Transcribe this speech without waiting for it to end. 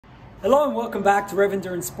Hello and welcome back to Rev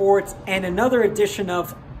Endurance Sports and another edition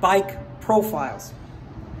of Bike Profiles.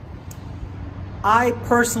 I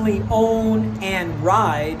personally own and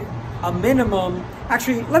ride a minimum,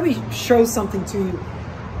 actually let me show something to you.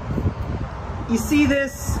 You see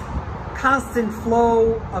this constant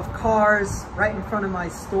flow of cars right in front of my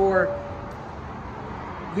store.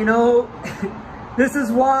 You know, this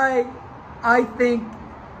is why I think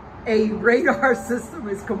a radar system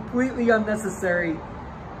is completely unnecessary.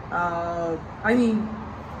 I mean,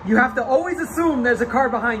 you have to always assume there's a car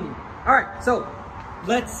behind you. All right, so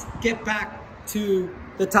let's get back to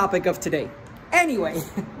the topic of today. Anyway,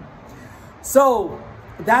 so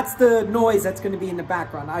that's the noise that's going to be in the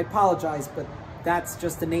background. I apologize, but that's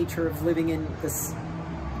just the nature of living in this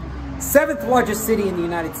 7th largest city in the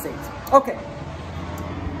United States. Okay,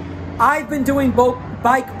 I've been doing both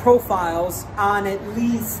bike profiles on at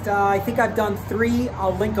least, I think I've done 3.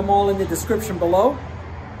 I'll link them all in the description below.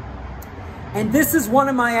 And this is one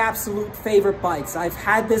of my absolute favorite bikes. I've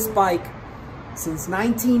had this bike since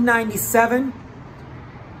 1997.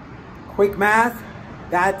 Quick math,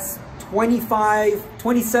 that's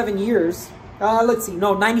 27 years. Let's see,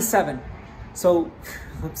 no, 97. So,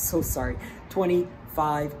 I'm so sorry,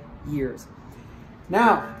 25 years.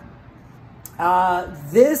 Now,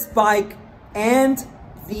 this bike and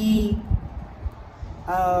the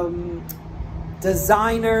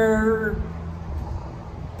designer,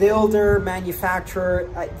 builder, manufacturer,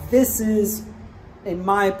 this is, in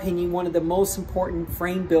my opinion, one of the most important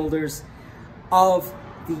frame builders of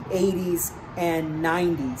the 80s and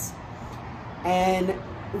 90s. And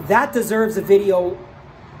that deserves a video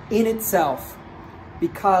in itself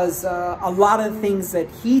because a lot of the things that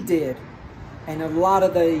he did and a lot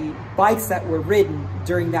of the bikes that were ridden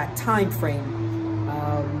during that time frame,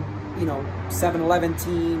 you know, 711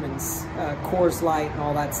 team and Coors Light and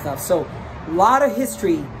all that stuff. So a lot of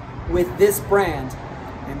history with this brand,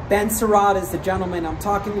 and Ben Serotta is the gentleman I'm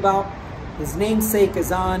talking about. His namesake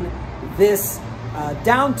is on this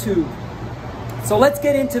down tube. So let's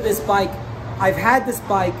get into this bike. I've had this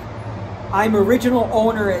bike. I'm original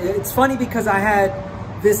owner. It's funny because I had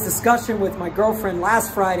this discussion with my girlfriend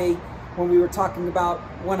last Friday when we were talking about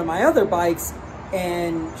one of my other bikes,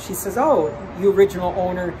 and she says, "Oh, you original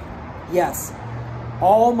owner?" Yes.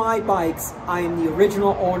 All my bikes, I am the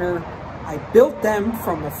original owner. I built them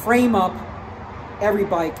from the frame up, every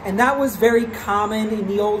bike. And that was very common in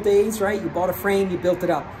the old days, right? You bought a frame, you built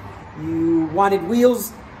it up. You wanted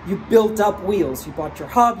wheels, you built up wheels. You bought your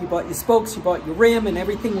hub, you bought your spokes, you bought your rim, and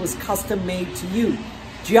everything was custom made to you.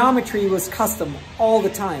 Geometry was custom all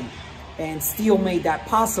the time, and steel made that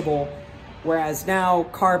possible. Whereas now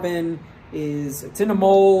carbon it's in a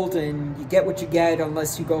mold and you get what you get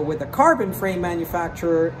unless you go with a carbon frame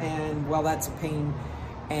manufacturer, and well, that's a pain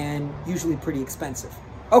and usually pretty expensive.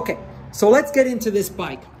 Okay, so let's get into this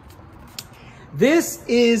bike. This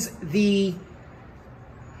is the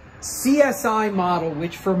CSI model,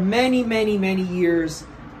 which for many, many, many years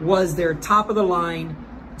was their top of the line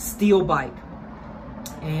steel bike.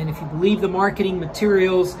 And if you believe the marketing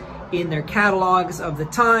materials in their catalogs of the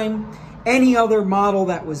time, any other model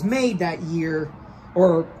that was made that year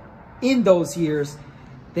or in those years,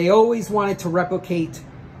 they always wanted to replicate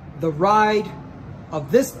the ride of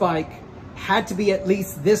this bike had to be at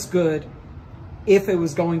least this good if it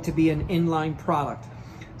was going to be an inline product.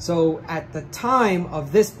 So at the time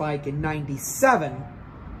of this bike in 97,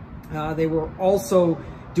 they were also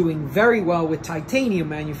doing very well with titanium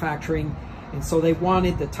manufacturing. And so they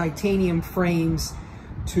wanted the titanium frames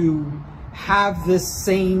to have this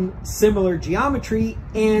same similar geometry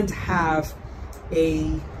and have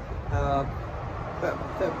a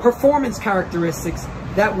performance characteristics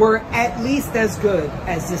that were at least as good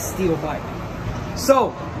as this steel bike.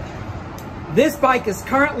 So this bike is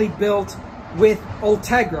currently built with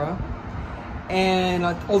Ultegra and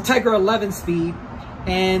Ultegra 11 speed,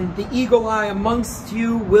 and the eagle eye amongst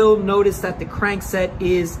you will notice that the crankset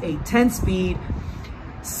is a 10 speed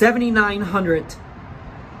 7900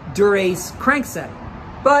 Dura-Ace crankset.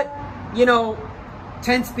 But you know,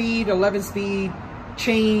 10 speed, 11 speed,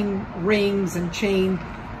 chain rings and chain,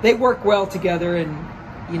 they work well together. And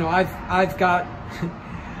you know, I've got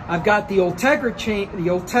the Ultegra chain, the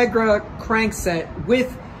Ultegra crankset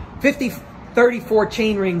with 5034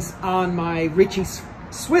 chain rings on my Ritchey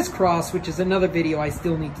Swiss Cross, which is another video I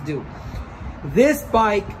still need to do. This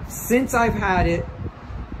bike, since I've had it,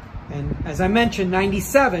 and as I mentioned,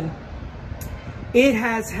 97, it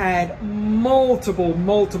has had multiple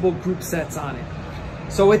group sets on it.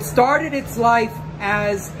 So it started its life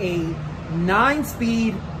as a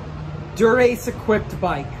 9-speed Dura-Ace equipped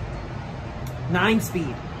bike,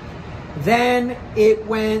 9-speed. Then it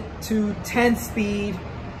went to 10-speed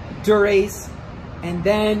Durace, and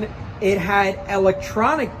then it had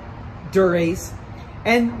electronic Durace.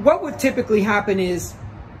 And what would typically happen is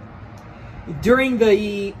during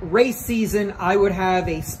the race season, I would have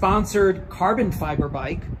a sponsored carbon fiber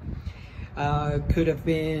bike. Could have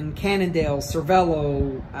been Cannondale,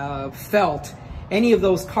 Cervelo, Felt, any of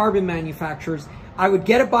those carbon manufacturers. I would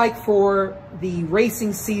get a bike for the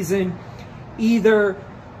racing season, either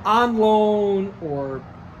on loan or,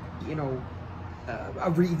 you know,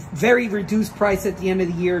 very reduced price at the end of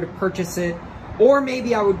the year to purchase it, or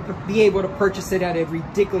maybe I would be able to purchase it at a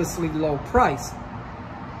ridiculously low price.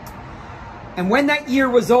 And when that year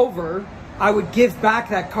was over, I would give back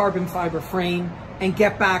that carbon fiber frame and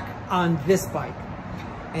get back on this bike.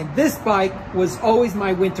 And this bike was always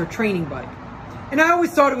my winter training bike. And I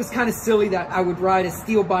always thought it was kind of silly that I would ride a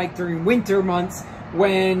steel bike during winter months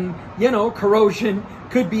when, you know, corrosion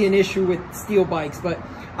could be an issue with steel bikes. But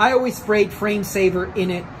I always sprayed Frame Saver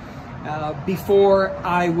in it before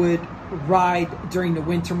I would ride during the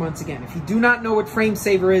winter months again. If you do not know what Frame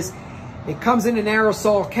Saver is, it comes in an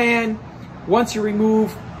aerosol can. Once you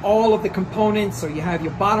remove all of the components, so you have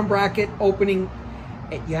your bottom bracket opening,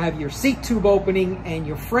 you have your seat tube opening, and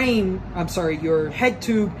your frame, your head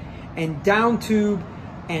tube and down tube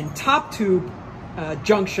and top tube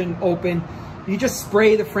junction open, you just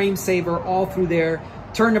spray the Frame Saver all through there,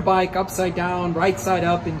 turn the bike upside down, right side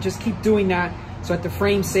up, and just keep doing that so that the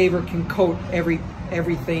Frame Saver can coat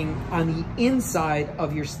everything on the inside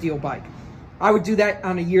of your steel bike. I would do that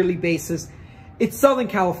on a yearly basis. It's Southern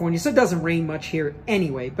California, so it doesn't rain much here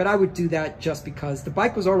anyway, but I would do that just because the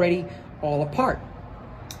bike was already all apart.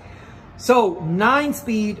 So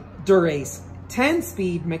 9-speed Durace,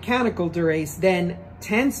 10-speed mechanical Durace, then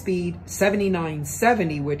 10-speed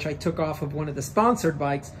 7970, which I took off of one of the sponsored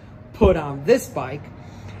bikes, put on this bike.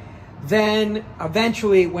 Then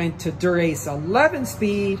eventually it went to Durace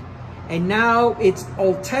 11-speed, and now it's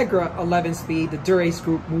Ultegra 11-speed. The Durace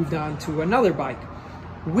group moved on to another bike.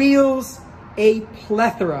 Wheels, a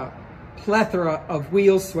plethora of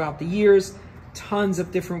wheels throughout the years, tons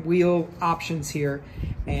of different wheel options here.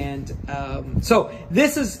 And so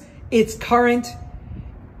this is its current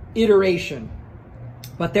iteration.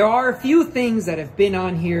 But there are a few things that have been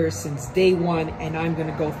on here since day one, and I'm going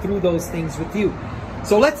to go through those things with you.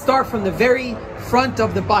 So let's start from the very front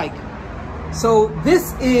of the bike. So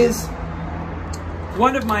this is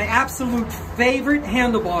one of my absolute favorite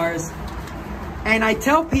handlebars. And I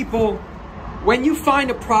tell people, when you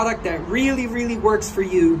find a product that really, really works for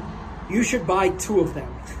you, you should buy 2 of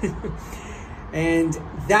them. And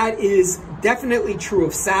that is definitely true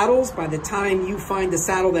of saddles. By the time you find a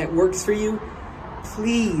saddle that works for you,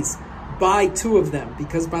 please buy 2 of them,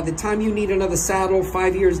 because by the time you need another saddle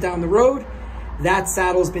 5 years down the road, that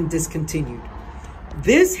saddle's been discontinued.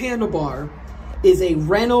 This handlebar is a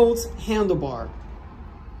Reynolds handlebar,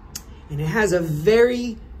 and it has a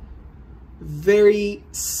very, very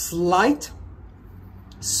slight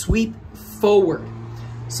sweep forward.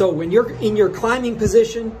 So when you're in your climbing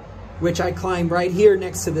position, which I climb right here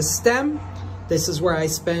next to the stem, this is where I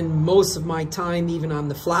spend most of my time, even on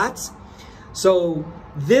the flats. So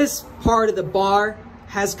this part of the bar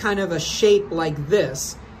has kind of a shape like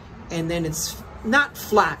this, and then it's not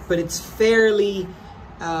flat, but it's fairly,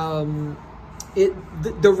 the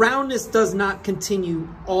roundness does not continue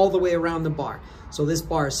all the way around the bar. So this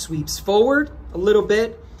bar sweeps forward a little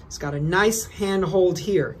bit. It's got a nice handhold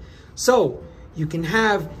here. So you can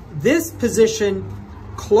have this position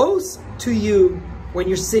close to you when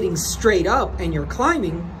you're sitting straight up and you're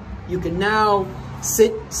climbing. You can now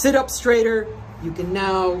sit up straighter. You can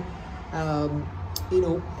now,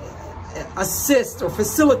 assist or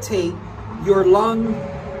facilitate your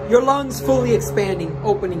lungs fully expanding,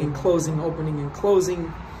 opening and closing, opening and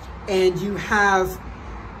closing. And you have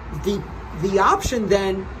the option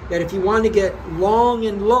then that if you want to get long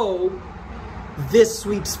and low, this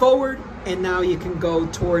sweeps forward, and now you can go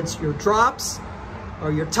towards your drops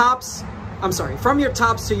or your tops. I'm sorry, from your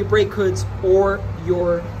tops to your brake hoods or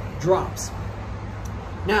your drops.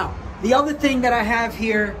 Now, the other thing that I have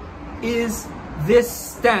here is this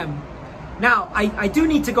stem. Now, I do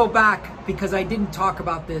need to go back because I didn't talk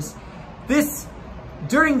about this.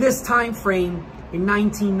 During this time frame in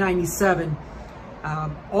 1997,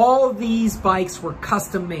 all of these bikes were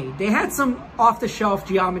custom made. They had some off-the-shelf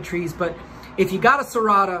geometries, but if you got a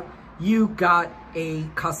Serotta, you got a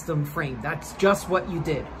custom frame. That's just what you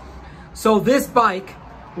did. So this bike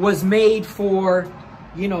was made for,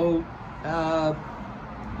 you know,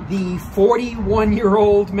 the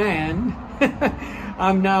 41-year-old man.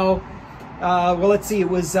 I'm now, well, let's see, it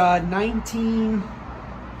was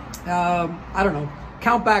I don't know,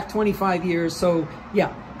 count back 25 years. So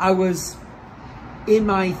yeah, I was in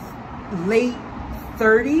my late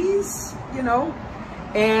 30s, you know,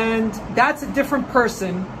 and that's a different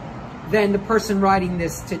person than the person riding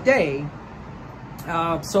this today.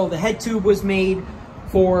 So the head tube was made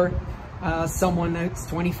for someone that's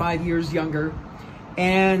 25 years younger.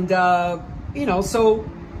 And, you know, so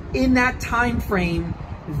in that time frame,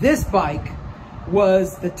 this bike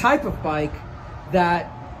was the type of bike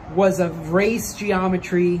that was of race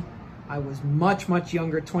geometry. I was much, much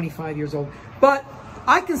younger, 25 years old, but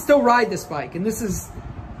I can still ride this bike. And this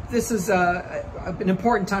is an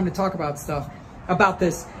important time to talk about about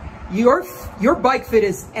this. Your bike fit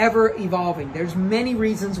is ever evolving. There's many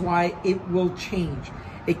reasons why it will change.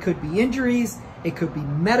 It could be injuries, it could be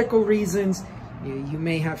medical reasons. You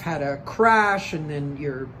may have had a crash and then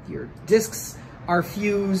your discs are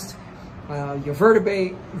fused, your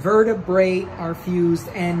vertebrae are fused,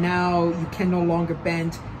 and now you can no longer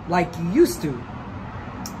bend like you used to.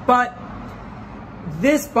 But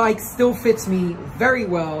this bike still fits me very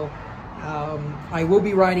well. I will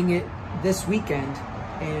be riding it this weekend,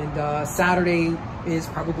 and Saturday is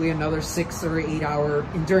probably another 6 or 8 hour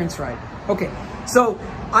endurance ride. Okay, so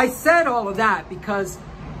I said all of that because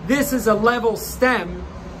this is a level stem,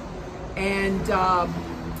 and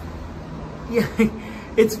yeah,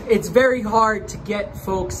 it's very hard to get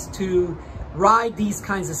folks to ride these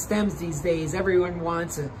kinds of stems these days. Everyone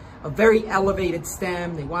wants a very elevated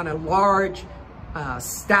stem. They want a large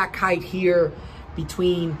stack height here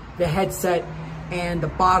between the headset and the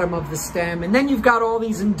bottom of the stem. And then you've got all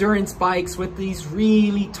these endurance bikes with these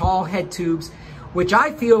really tall head tubes, which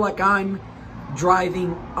I feel like I'm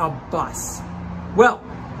driving a bus. Well,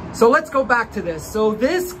 so let's go back to this. So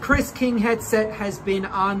this Chris King headset has been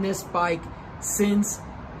on this bike since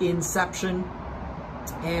inception.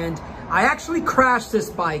 And I actually crashed this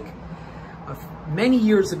bike many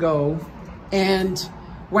years ago. And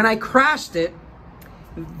when I crashed it,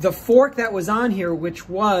 the fork that was on here, which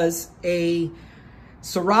was a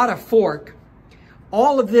Serotta fork,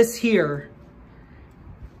 all of this here,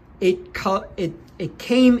 it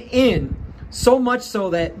came in so much so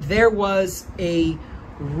that there was a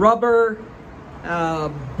rubber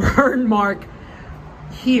burn mark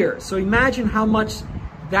here. So imagine how much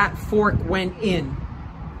that fork went in.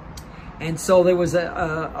 And so there was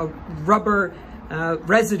a rubber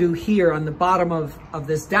residue here on the bottom of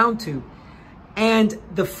this down tube. And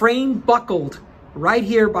the frame buckled right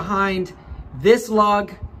here behind this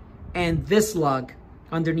lug and this lug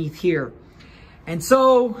underneath here. And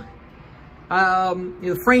so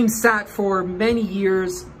the frame sat for many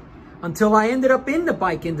years until I ended up in the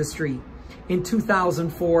bike industry in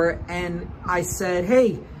 2004. And I said,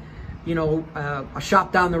 hey, you know, a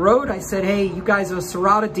shop down the road, I said, hey, you guys are a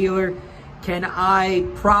Serotta dealer. Can I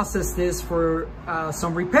process this for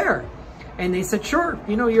some repair? And they said, sure,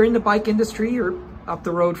 you know, you're in the bike industry, you're up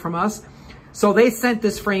the road from us. So they sent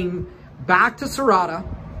this frame back to Serotta.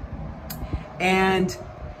 And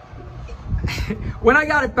when I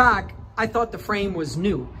got it back, I thought the frame was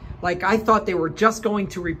new. Like, I thought they were just going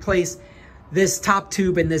to replace this top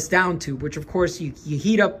tube and this down tube, which of course you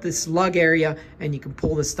heat up this lug area and you can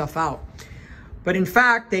pull this stuff out. But in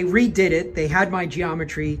fact, they redid it. They had my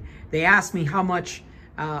geometry. They asked me how much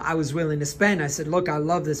I was willing to spend. I said, look, I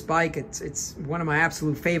love this bike. It's one of my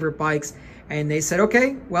absolute favorite bikes. And they said,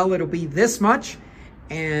 okay, well, it'll be this much.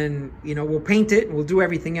 And, you know, we'll paint it and we'll do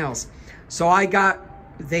everything else. So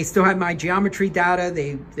they still had my geometry data.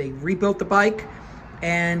 They rebuilt the bike.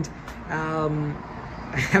 And,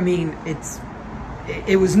 I mean,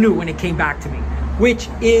 it was new when it came back to me, which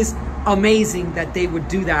is amazing that they would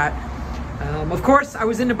do that. Of course, I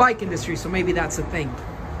was in the bike industry, so maybe that's a thing.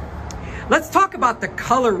 Let's talk about the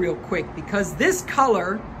color real quick, because this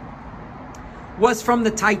color was from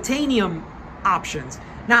the titanium options.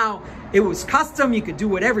 Now, it was custom. You could do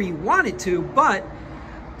whatever you wanted to, but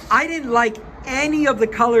I didn't like any of the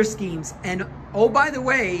color schemes. And oh, by the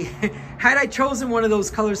way, had I chosen one of those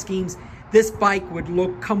color schemes, this bike would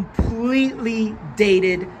look completely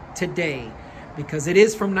dated today, because it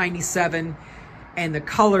is from '97. And the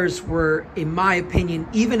colors were, in my opinion,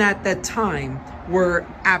 even at that time, were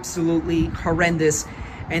absolutely horrendous.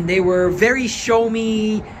 And they were very show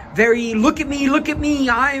me, very look at me,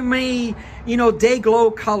 I'm a, you know, day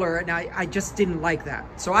glow color. And I just didn't like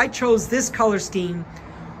that. So I chose this color scheme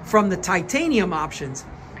from the titanium options.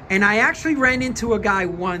 And I actually ran into a guy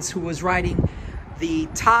once who was riding the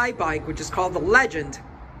Thai bike, which is called the Legend.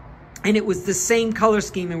 And it was the same color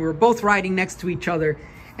scheme, and we were both riding next to each other.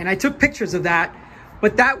 And I took pictures of that,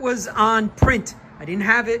 but that was on print. I didn't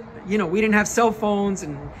have it, you know, we didn't have cell phones,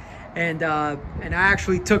 and And I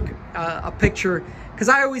actually took a picture, because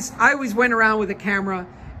I always went around with a camera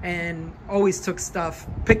and always took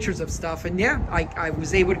pictures of stuff. And yeah, I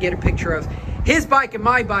was able to get a picture of his bike and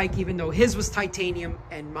my bike, even though his was titanium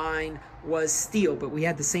and mine was steel, but we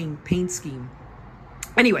had the same paint scheme.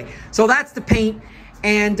 Anyway, so that's the paint.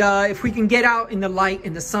 And if we can get out in the light,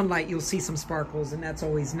 in the sunlight, you'll see some sparkles, and that's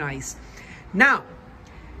always nice. Now,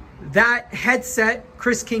 that headset,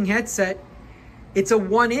 Chris King headset, it's a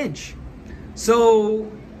 1-inch.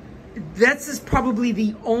 So this is probably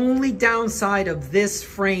the only downside of this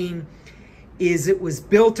frame, is it was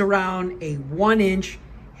built around a 1-inch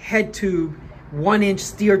head tube, 1-inch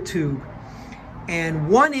steer tube. And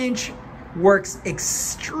 1-inch works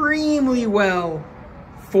extremely well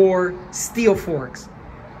for steel forks,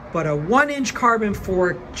 but a 1-inch carbon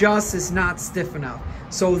fork just is not stiff enough.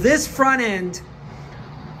 So this front end,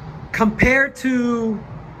 compared to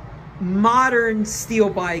modern steel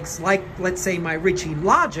bikes, like let's say my Ritchey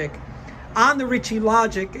Logic, on the Ritchey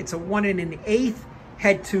Logic, it's a 1 1/8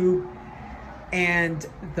 head tube, and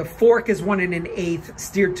the fork is 1 1/8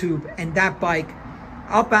 steer tube. And that bike,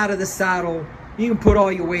 up out of the saddle, you can put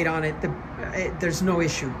all your weight on it. There's no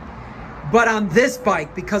issue. But on this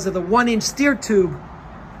bike, because of the 1-inch steer tube,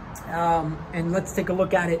 and let's take a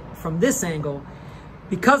look at it from this angle,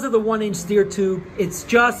 because of the 1-inch steer tube, it's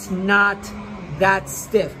just not that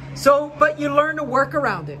stiff. So, but you learn to work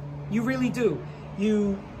around it. You really do.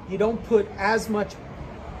 You don't put as much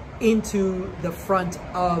into the front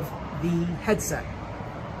of the headset.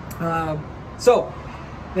 So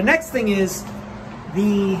the next thing is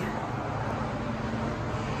the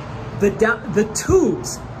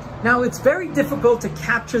tubes. Now, it's very difficult to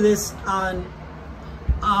capture this on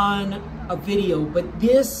a video, but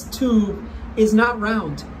this tube is not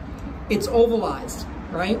round. It's ovalized,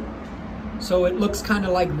 right? So it looks kind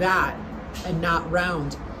of like that and not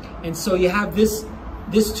round. And so you have this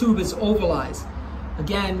tube is ovalized.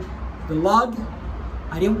 Again, the lug,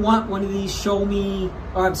 I didn't want one of these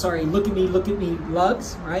look at me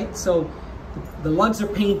lugs, right? So the lugs are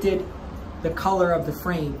painted the color of the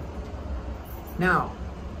frame. Now,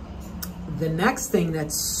 the next thing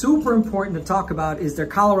that's super important to talk about is their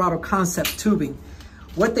Colorado Concept tubing.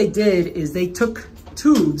 What they did is they took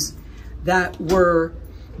tubes that were,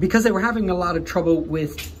 because they were having a lot of trouble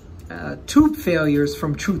with tube failures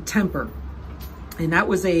from True Temper. And that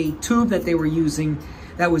was a tube that they were using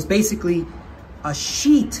that was basically a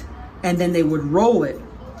sheet, and then they would roll it.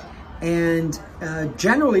 And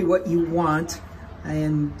generally what you want,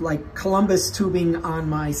 and like Columbus tubing on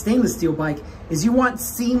my stainless steel bike, is you want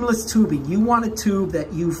seamless tubing. You want a tube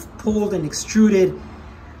that you've pulled and extruded.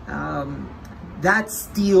 That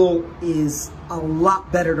steel is a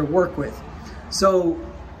lot better to work with. So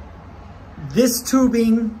this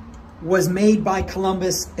tubing was made by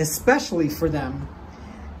Columbus especially for them.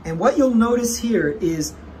 And what you'll notice here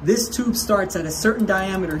is this tube starts at a certain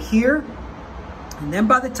diameter here, and then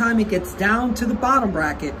by the time it gets down to the bottom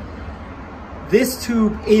bracket, this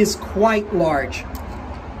tube is quite large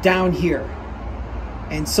down here.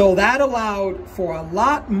 And so that allowed for a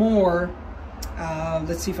lot more,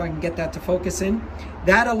 let's see if I can get that to focus in.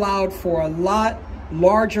 That allowed for a lot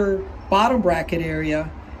larger bottom bracket area,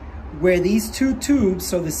 where these two tubes,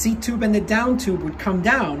 so the seat tube and the down tube, would come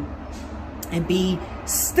down and be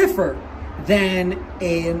stiffer than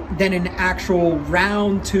an actual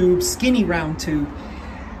round tube, skinny round tube.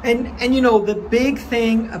 And you know, the big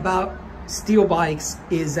thing about steel bikes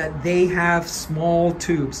is that they have small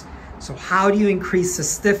tubes. So how do you increase the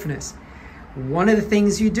stiffness? One of the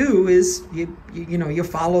things you do is you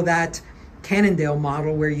follow that Cannondale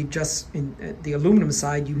model, where you just, in the aluminum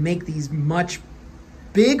side, you make these much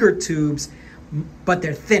bigger tubes, but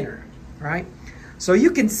they're thinner, right? So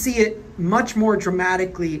you can see it much more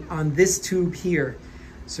dramatically on this tube here.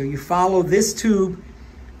 So you follow this tube,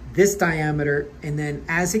 this diameter, and then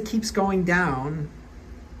as it keeps going down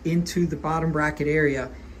into the bottom bracket area,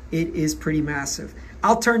 it is pretty massive.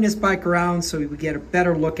 I'll turn this bike around so we get a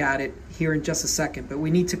better look at it here in just a second, but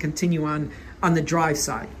we need to continue on the drive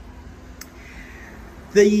side.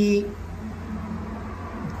 This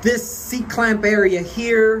seat clamp area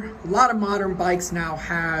here, a lot of modern bikes now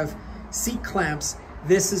have seat clamps.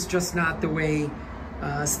 This is just not the way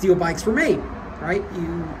steel bikes were made, right?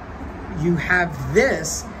 You have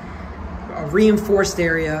this, a reinforced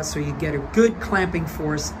area, so you get a good clamping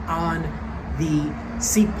force on the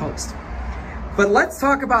seat post. But let's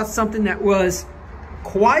talk about something that was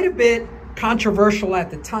quite a bit controversial at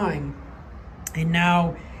the time, and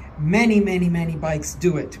now many bikes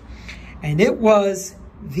do it. And it was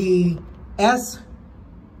the S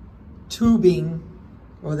tubing,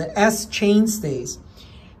 or the S chainstays.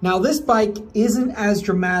 Now this bike isn't as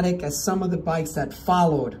dramatic as some of the bikes that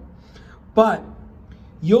followed, but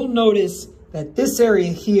you'll notice that this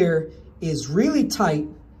area here is really tight,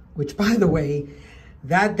 which by the way,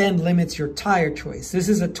 that then limits your tire choice. This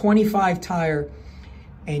is a 25 tire,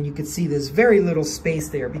 and you can see there's very little space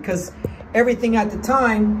there because everything at the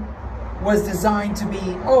time was designed to be,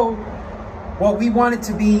 we want it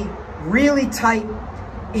to be really tight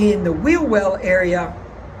in the wheel well area.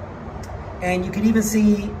 And you can even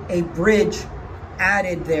see a bridge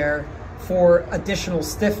added there for additional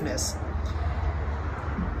stiffness.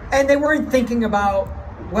 And they weren't thinking about,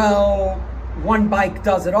 well, one bike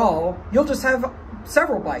does it all. You'll just have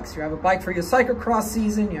several bikes. You have a bike for your cyclocross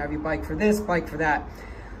season, you have your bike for this, bike for that.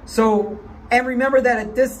 So, and remember that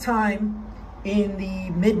at this time in the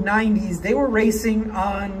mid-90s, they were racing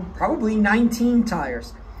on probably 19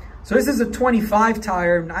 tires. So this is a 25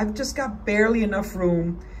 tire, and I've just got barely enough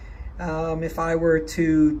room. If I were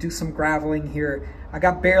to do some graveling here, I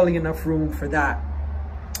got barely enough room for that.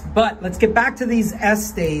 But let's get back to these S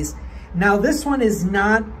stays. Now this one is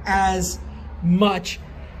not as much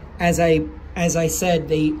as I said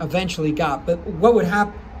they eventually got, but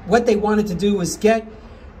what they wanted to do was get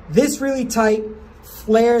this really tight,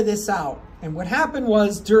 flare this out. And what happened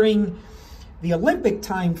was during the Olympic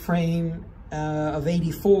time frame of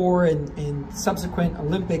 '84 and subsequent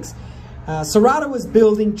Olympics, Serotta was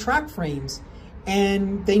building track frames,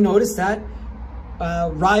 and they noticed that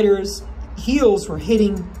riders' heels were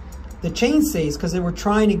hitting the chainstays because they were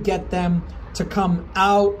trying to get them to come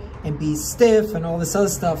out and be stiff and all this other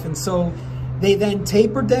stuff. And so they then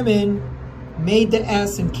tapered them in, made the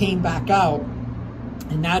S, and came back out.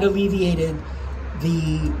 And that alleviated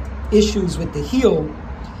the issues with the heel.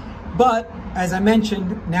 But as I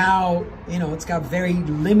mentioned, now, you know, it's got very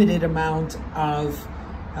limited amount of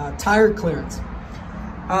tire clearance.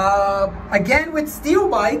 Again, with steel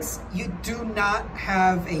bikes, you do not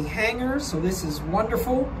have a hanger, so this is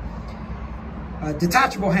wonderful.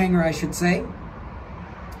 Detachable hanger, I should say.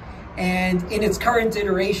 And in its current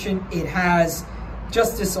iteration, it has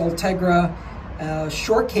just this Ultegra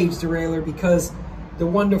short cage derailleur, because the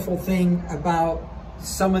wonderful thing about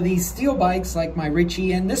some of these steel bikes, like my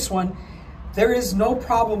Ritchey and this one, there is no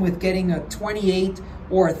problem with getting a 28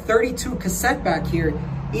 or a 32 cassette back here,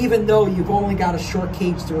 even though you've only got a short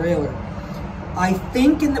cage derailleur. I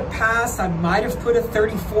think in the past I might have put a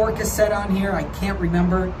 34 cassette on here, I can't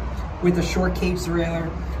remember, with a short cage derailleur,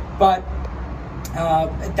 but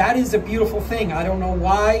that is a beautiful thing. I don't know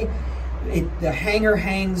why the hanger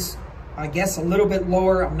hangs, I guess, a little bit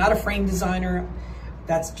lower. I'm not a frame designer,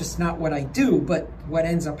 that's just not what I do, but what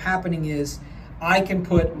ends up happening is I can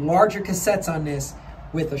put larger cassettes on this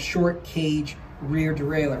with a short cage rear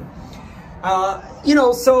derailleur. You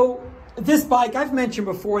know, so this bike, I've mentioned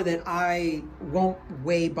before that I won't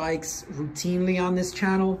weigh bikes routinely on this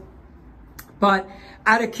channel, but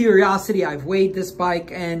out of curiosity, I've weighed this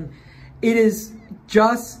bike, and it is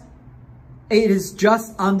just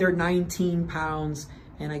under 19 pounds,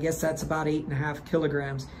 and I guess that's about 8.5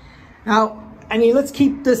 kilograms. Now, I mean, let's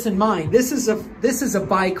keep this in mind. This is a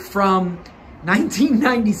bike from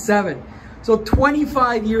 1997, so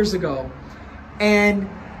 25 years ago. And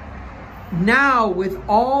now, with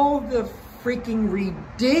all the freaking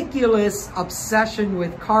ridiculous obsession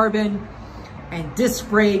with carbon and disc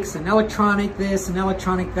brakes and electronic this and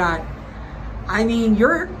electronic that, I mean,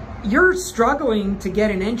 you're struggling to get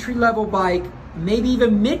an entry-level bike, maybe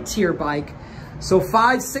even mid-tier bike, so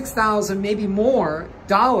 $5,000, $6,000, maybe more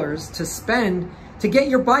dollars to spend to get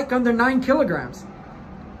your bike under 9 kilograms,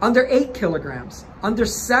 under 8 kilograms, under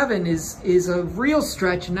 7 is a real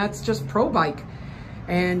stretch, and that's just pro bike.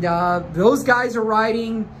 And those guys are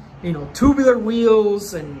riding, you know, tubular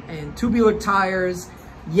wheels and tubular tires.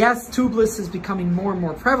 Yes, tubeless is becoming more and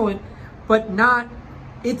more prevalent, but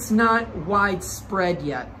it's not widespread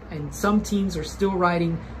yet. And some teams are still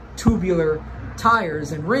riding tubular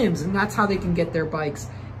tires and rims, and that's how they can get their bikes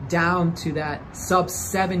down to that sub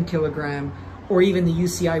 7 kilogram or even the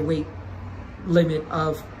UCI weight limit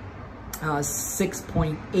of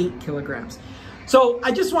 6.8 kilograms. So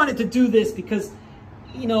I just wanted to do this because,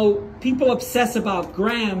 you know, people obsess about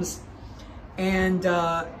grams, and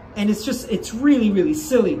it's really, really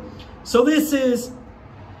silly. So this is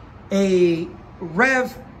a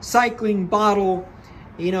Rev cycling bottle,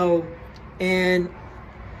 you know, and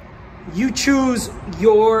you choose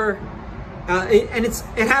your,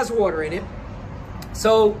 it has water in it.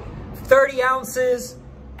 So 30 ounces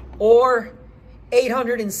or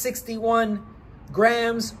 861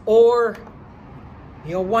 grams, or,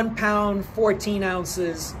 you know, 1 pound, 14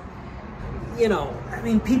 ounces. You know, I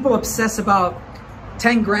mean, people obsess about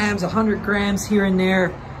 10 grams, 100 grams here and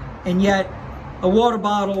there. and yet a water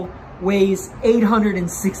bottle weighs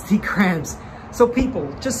 860 grams. So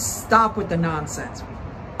people, just stop with the nonsense.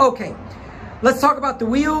 Okay, let's talk about the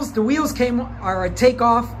wheels. The wheels are a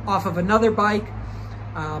takeoff off of another bike.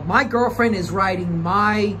 My girlfriend is riding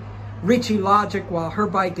my Ritchey Logic while her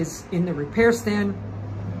bike is in the repair stand.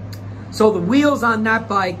 So the wheels on that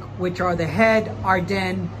bike, which are the Head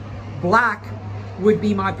Ardennes Black, would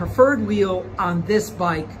be my preferred wheel on this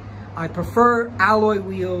bike. I prefer alloy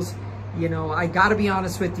wheels. You know, I gotta be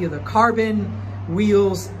honest with you, the carbon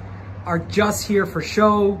wheels are just here for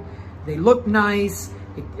show. They look nice,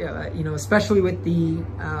 you know, especially with the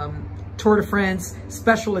Tour de France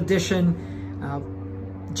Special Edition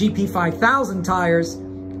GP 5000 tires,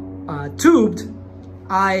 tubed.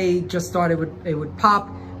 I just thought it would pop.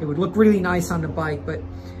 It would look really nice on the bike, but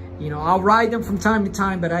you know, I'll ride them from time to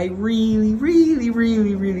time, but I really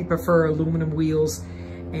prefer aluminum wheels.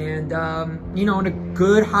 And, you know, and a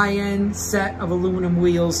good high-end set of aluminum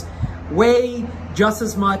wheels weigh just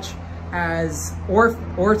as much as,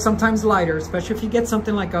 or sometimes lighter, especially if you get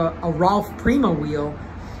something like a Ralph Prima wheel.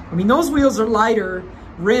 I mean, those wheels are lighter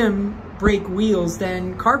rim brake wheels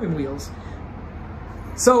than carbon wheels.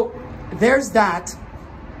 So there's that.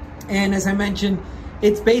 And as I mentioned,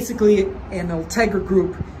 it's basically an Ultegra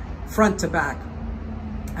Group front to back.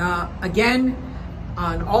 Again,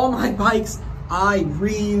 on all my bikes, I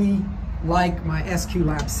really like my SQ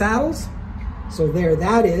Lab saddles. So there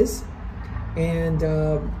that is. And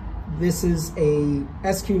this is a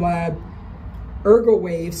SQ Lab Ergo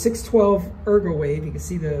Wave, 612 Ergo Wave. You can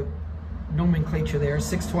see the nomenclature there,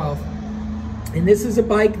 612. And this is a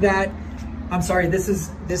bike that, I'm sorry, this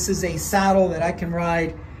is a saddle that I can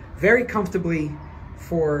ride very comfortably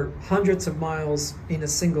for hundreds of miles in a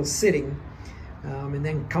single sitting. And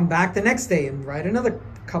then come back the next day and ride another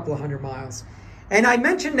couple of 100 miles. And I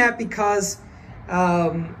mention that because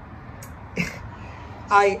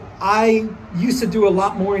I used to do a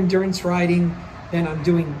lot more endurance riding than I'm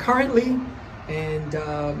doing currently. And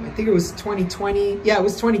I think it was 2020. Yeah, it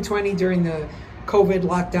was 2020 during the COVID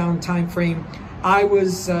lockdown time frame. I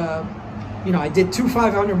was, you know, I did 2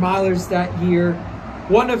 500 milers that year.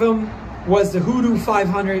 One of them was the Hoodoo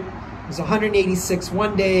 500. It was 186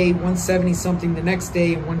 one day, 170 something the next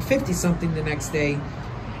day, and 150 something the next day.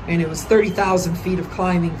 And it was 30,000 feet of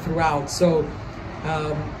climbing throughout. So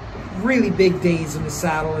really big days in the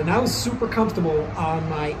saddle. And I was super comfortable on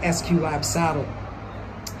my SQ Lab saddle.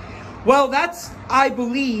 Well, that's, I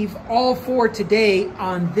believe, all for today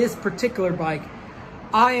on this particular bike.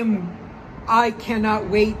 I cannot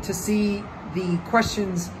wait to see the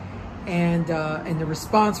questions and the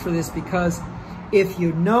response for this, because if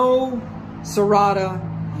you know Serotta,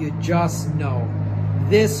 you just know.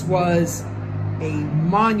 This was a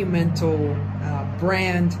monumental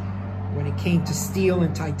brand when it came to steel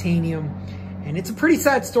and titanium. And it's a pretty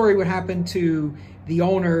sad story what happened to the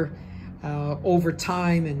owner over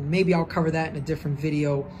time, and maybe I'll cover that in a different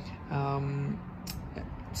video.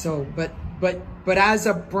 But as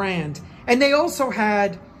a brand, and they also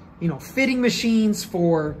had, you know, fitting machines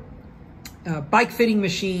for bike fitting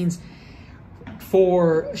machines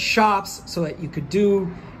for shops, so that you could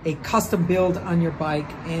do a custom build on your bike,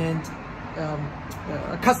 and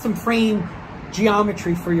a custom frame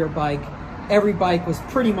geometry for your bike. Every bike was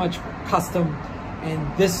pretty much custom,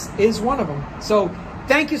 and this is one of them. So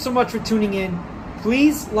thank you so much for tuning in.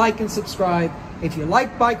 Please like and subscribe. If you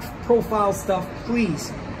like bike profile stuff,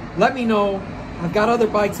 please let me know. I've got other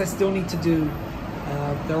bikes I still need to do.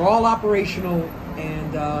 They're all operational,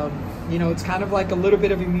 and you know, it's kind of like a little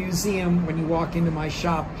bit of a museum when you walk into my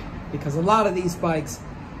shop, because a lot of these bikes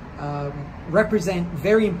represent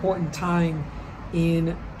very important time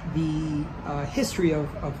in the history of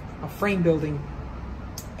frame building,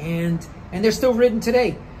 and they're still ridden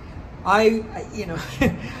today. You know,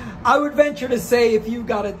 I would venture to say if you've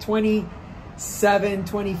got a 27,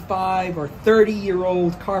 25, or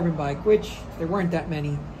 30-year-old carbon bike, which there weren't that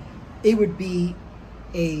many, it would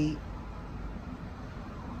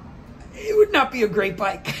not be a great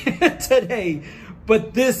bike today.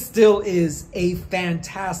 But this still is a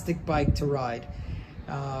fantastic bike to ride.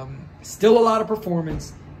 Still a lot of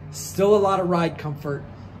performance, still a lot of ride comfort,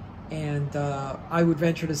 and I would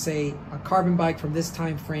venture to say a carbon bike from this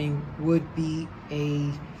time frame would be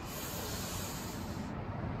a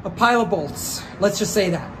pile of bolts. Let's just say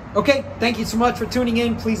that. Okay, thank you so much for tuning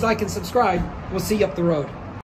in. Please like and subscribe. We'll see you up the road.